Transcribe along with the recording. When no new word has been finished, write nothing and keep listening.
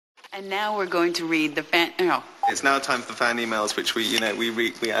And now we're going to read the fan... Oh. It's now time for fan emails, which we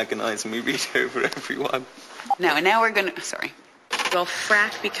agonize and we read over everyone. No, and now we're going to... Sorry. Will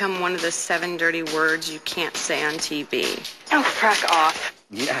frack become one of the 7 dirty words you can't say on TV? Oh, frack off.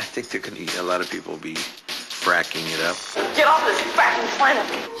 Yeah, I think there could be a lot of people be fracking it up. Get off this fracking planet!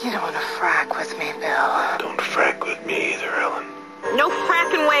 You don't want to frack with me, Bill. Don't frack with me either, Ellen. No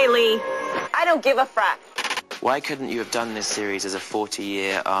fracking way, Lee. I don't give a frack. Why couldn't you have done this series as a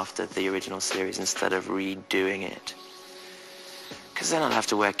 40-year after the original series instead of redoing it? Because then I'll have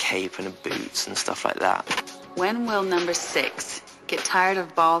to wear cape and boots and stuff like that. When will number 6 get tired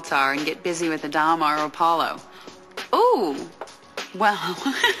of Baltar and get busy with Adama or Apollo? Ooh, well,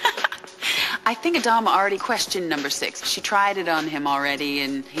 I think Adama already questioned number 6. She tried it on him already,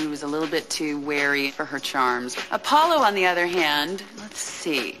 and he was a little bit too wary for her charms. Apollo, on the other hand, let's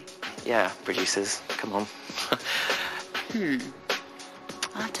see. Yeah, producers, come on.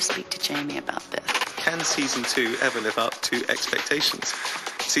 I'll have to speak to Jamie about this. Can Season 2 ever live up to expectations?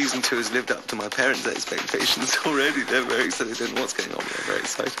 Season 2 has lived up to my parents' expectations already. They're very excited. They don't know what's going on. They're very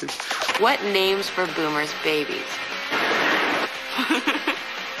excited. What names for boomers' babies?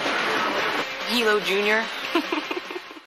 Hilo Jr.?